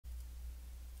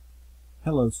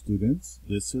Hello students,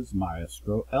 this is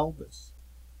Maestro Elvis,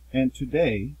 and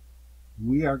today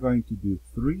we are going to do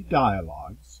 3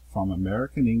 dialogues from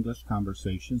American English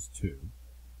Conversations 2,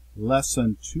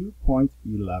 Lesson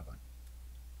 2.11.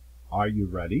 Are you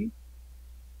ready?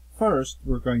 First,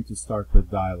 we're going to start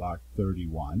with Dialogue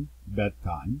 31,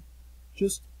 Bedtime.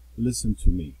 Just listen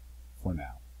to me for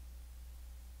now.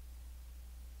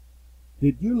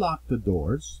 Did you lock the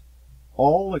doors?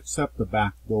 All except the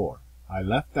back door. I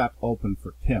left that open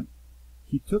for Tim.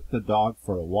 He took the dog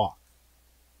for a walk.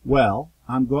 Well,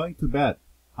 I'm going to bed.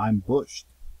 I'm bushed.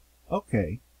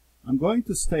 Okay, I'm going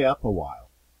to stay up a while.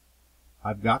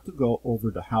 I've got to go over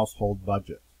the household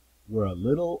budget. We're a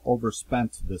little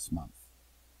overspent this month.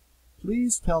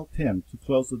 Please tell Tim to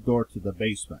close the door to the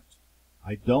basement.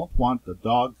 I don't want the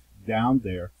dog down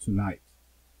there tonight.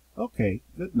 Okay,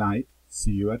 good night.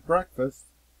 See you at breakfast.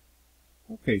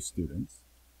 Okay, students.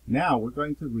 Now we're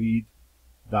going to read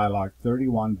Dialogue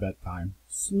 31, Bedtime,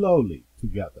 slowly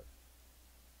together.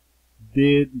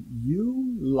 Did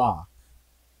you lock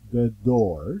the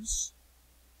doors?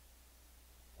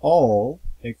 All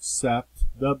except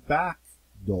the back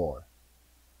door.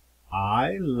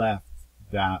 I left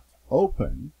that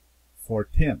open for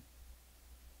Tim.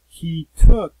 He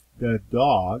took the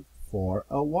dog for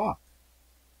a walk.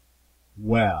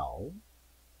 Well,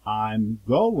 I'm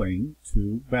going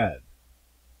to bed.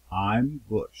 I'm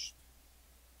bushed.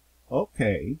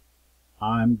 Okay,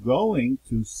 I'm going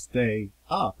to stay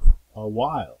up a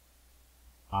while.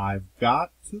 I've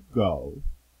got to go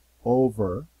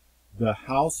over the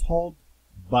household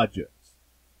budget.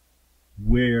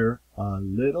 We're a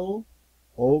little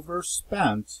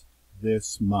overspent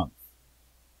this month.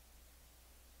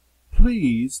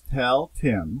 Please tell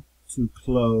Tim to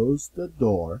close the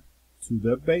door to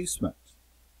the basement.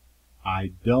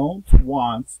 I don't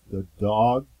want the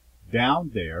dog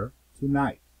down there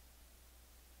tonight.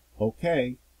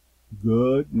 Okay,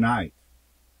 good night.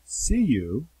 See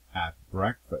you at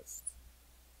breakfast.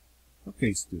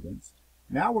 Okay, students,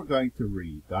 now we're going to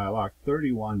read Dialogue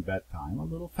 31, Bedtime, a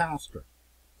little faster.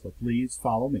 So please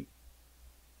follow me.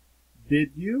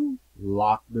 Did you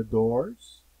lock the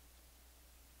doors?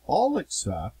 All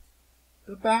except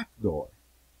the back door.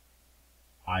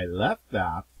 I left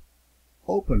that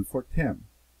open for Tim.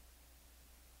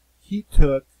 He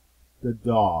took the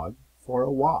dog for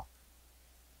a walk.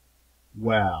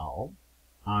 Well,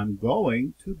 I'm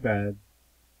going to bed.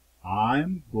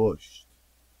 I'm bushed.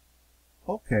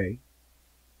 Okay,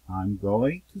 I'm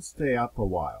going to stay up a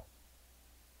while.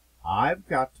 I've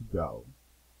got to go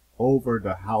over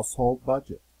the household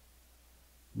budget.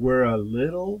 We're a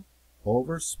little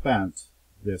overspent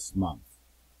this month.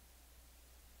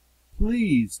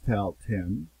 Please tell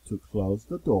Tim to close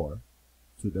the door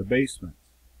to the basement.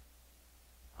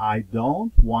 I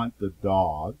don't want the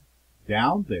dog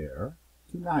down there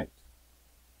tonight.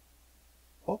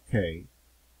 Okay,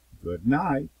 good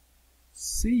night.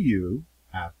 See you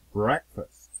at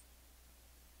breakfast.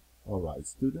 All right,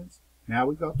 students, now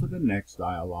we go to the next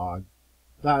dialogue.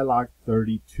 Dialogue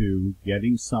 32,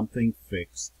 Getting Something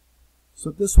Fixed.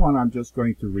 So this one I'm just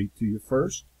going to read to you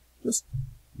first. Just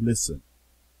listen.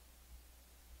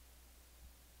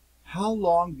 How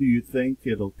long do you think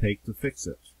it'll take to fix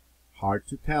it? Hard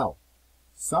to tell.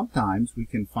 Sometimes we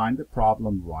can find the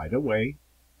problem right away,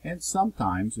 and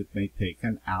sometimes it may take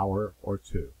an hour or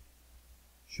 2.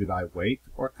 Should I wait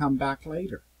or come back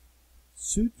later?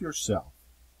 Suit yourself,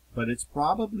 but it's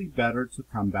probably better to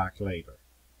come back later.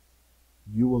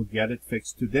 You will get it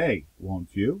fixed today, won't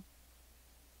you?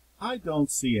 I don't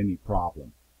see any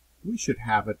problem. We should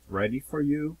have it ready for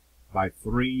you by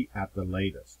 3 at the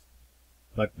latest.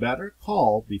 But better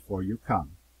call before you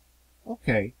come.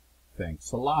 Okay,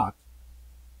 thanks a lot.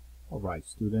 All right,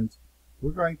 students,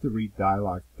 we're going to read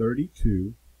Dialogue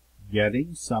 32,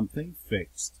 Getting Something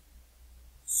Fixed,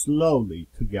 slowly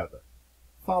together.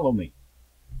 Follow me.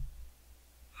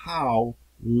 How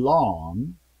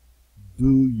long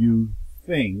do you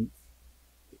think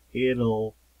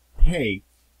it'll take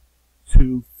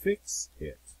to fix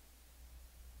it?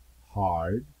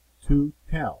 Hard to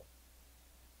tell.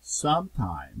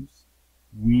 Sometimes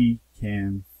we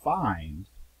can find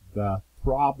the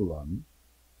problem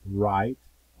right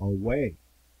away,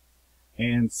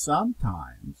 and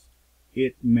sometimes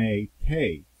it may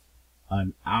take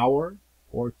an hour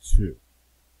or 2.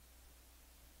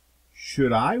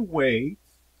 Should I wait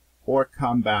or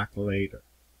come back later?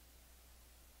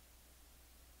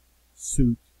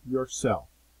 Suit yourself,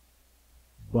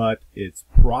 but it's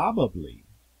probably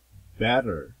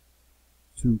better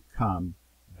to come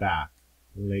back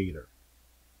later.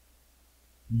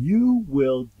 You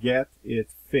will get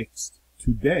it fixed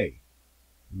today,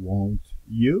 won't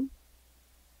you?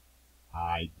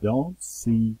 I don't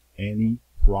see any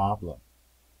problem.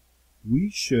 We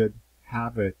should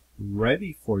have it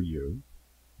ready for you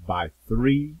by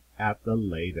 3 at the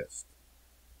latest.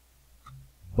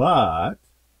 But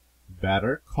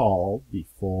better call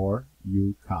before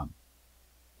you come.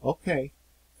 Okay,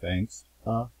 thanks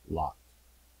a lot.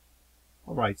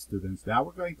 All right, students, now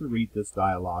we're going to read this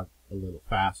dialogue a little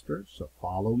faster, so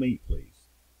follow me, please.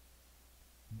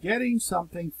 Getting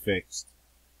something fixed.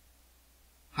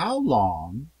 How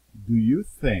long do you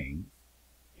think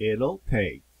it'll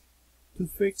take to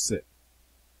fix it?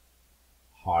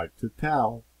 Hard to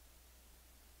tell.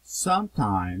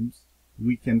 Sometimes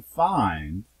we can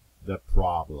find the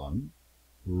problem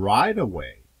right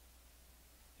away,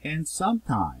 and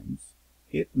sometimes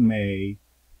it may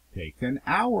take an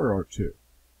hour or two.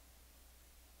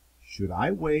 Should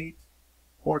I wait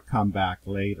or come back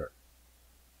later?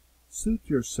 Suit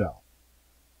yourself,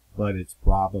 but it's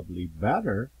probably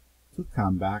better to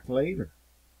come back later.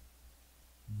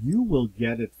 You will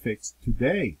get it fixed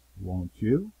today, won't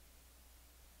you?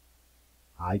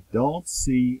 I don't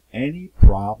see any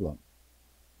problem.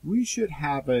 We should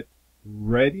have it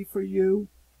ready for you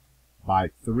by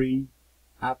 3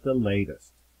 at the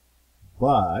latest.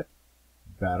 But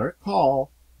better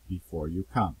call before you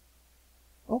come.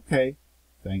 Okay,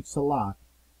 thanks a lot.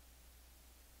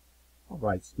 All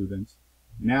right, students.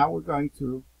 Now we're going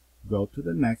to go to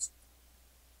the next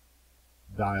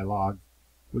dialogue,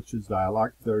 which is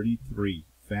dialogue 33,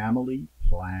 family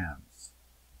plans.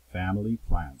 Family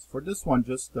plans. For this one,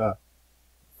 just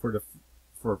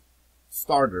for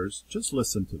starters, just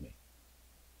listen to me.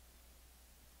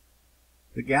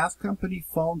 The gas company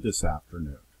phoned this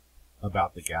afternoon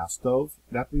about the gas stove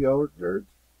that we ordered.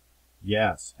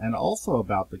 Yes, and also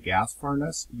about the gas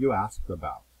furnace you asked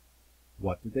about.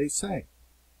 What did they say?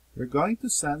 They're going to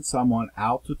send someone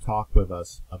out to talk with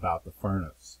us about the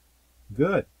furnace.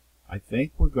 Good. I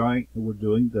think we're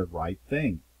doing the right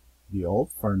thing. The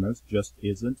old furnace just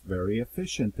isn't very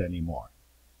efficient anymore.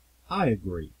 I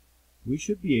agree. We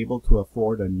should be able to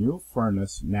afford a new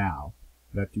furnace now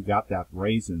that you got that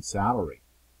raise in salary.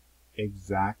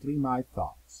 Exactly my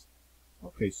thoughts.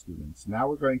 Okay, students, now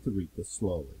we're going to read this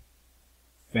slowly.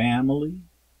 Family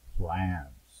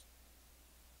plans.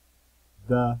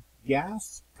 The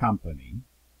gas company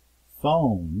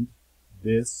phoned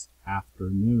this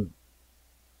afternoon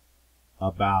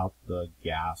about the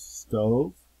gas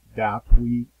stove that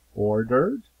we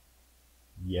ordered.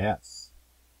 Yes,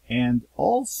 and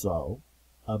also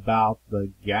about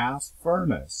the gas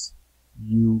furnace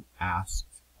you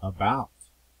asked about.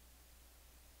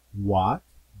 What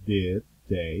did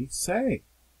they say?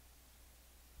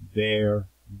 They're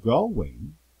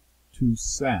going to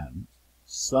send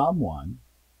someone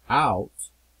out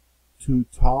to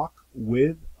talk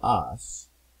with us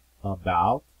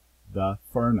about the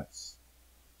furnace.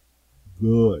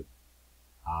 Good.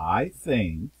 I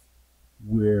think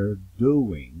we're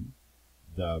doing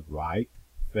the right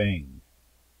thing.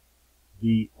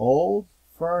 The old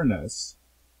furnace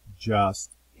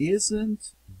just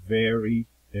isn't very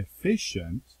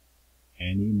efficient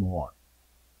anymore.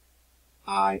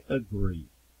 I agree.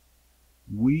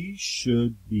 We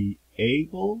should be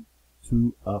able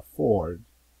to afford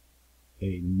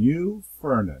a new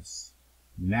furnace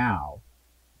now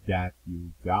that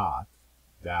you got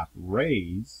that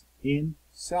raise in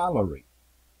salary.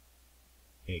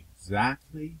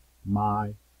 Exactly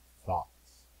my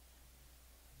thoughts.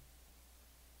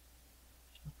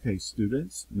 Okay,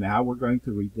 students, now we're going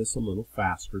to read this a little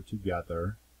faster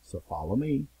together, so follow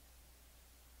me.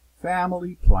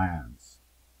 Family plans.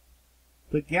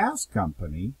 The gas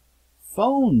company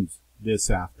phoned this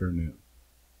afternoon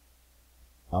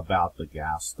about the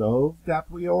gas stove that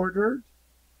we ordered.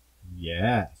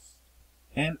 Yes,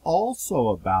 and also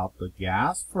about the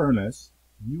gas furnace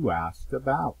you asked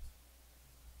about.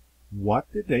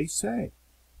 What did they say?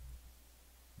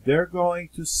 They're going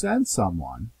to send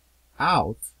someone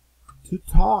out to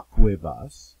talk with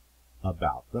us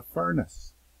about the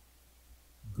furnace.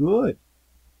 Good.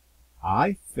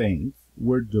 I think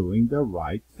we're doing the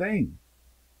right thing.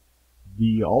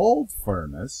 The old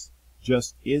furnace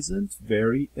just isn't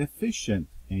very efficient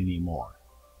anymore.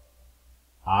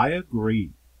 I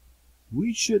agree.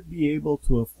 We should be able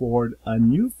to afford a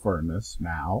new furnace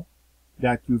now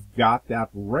that you've got that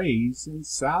raise in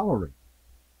salary.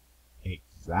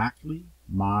 Exactly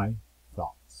my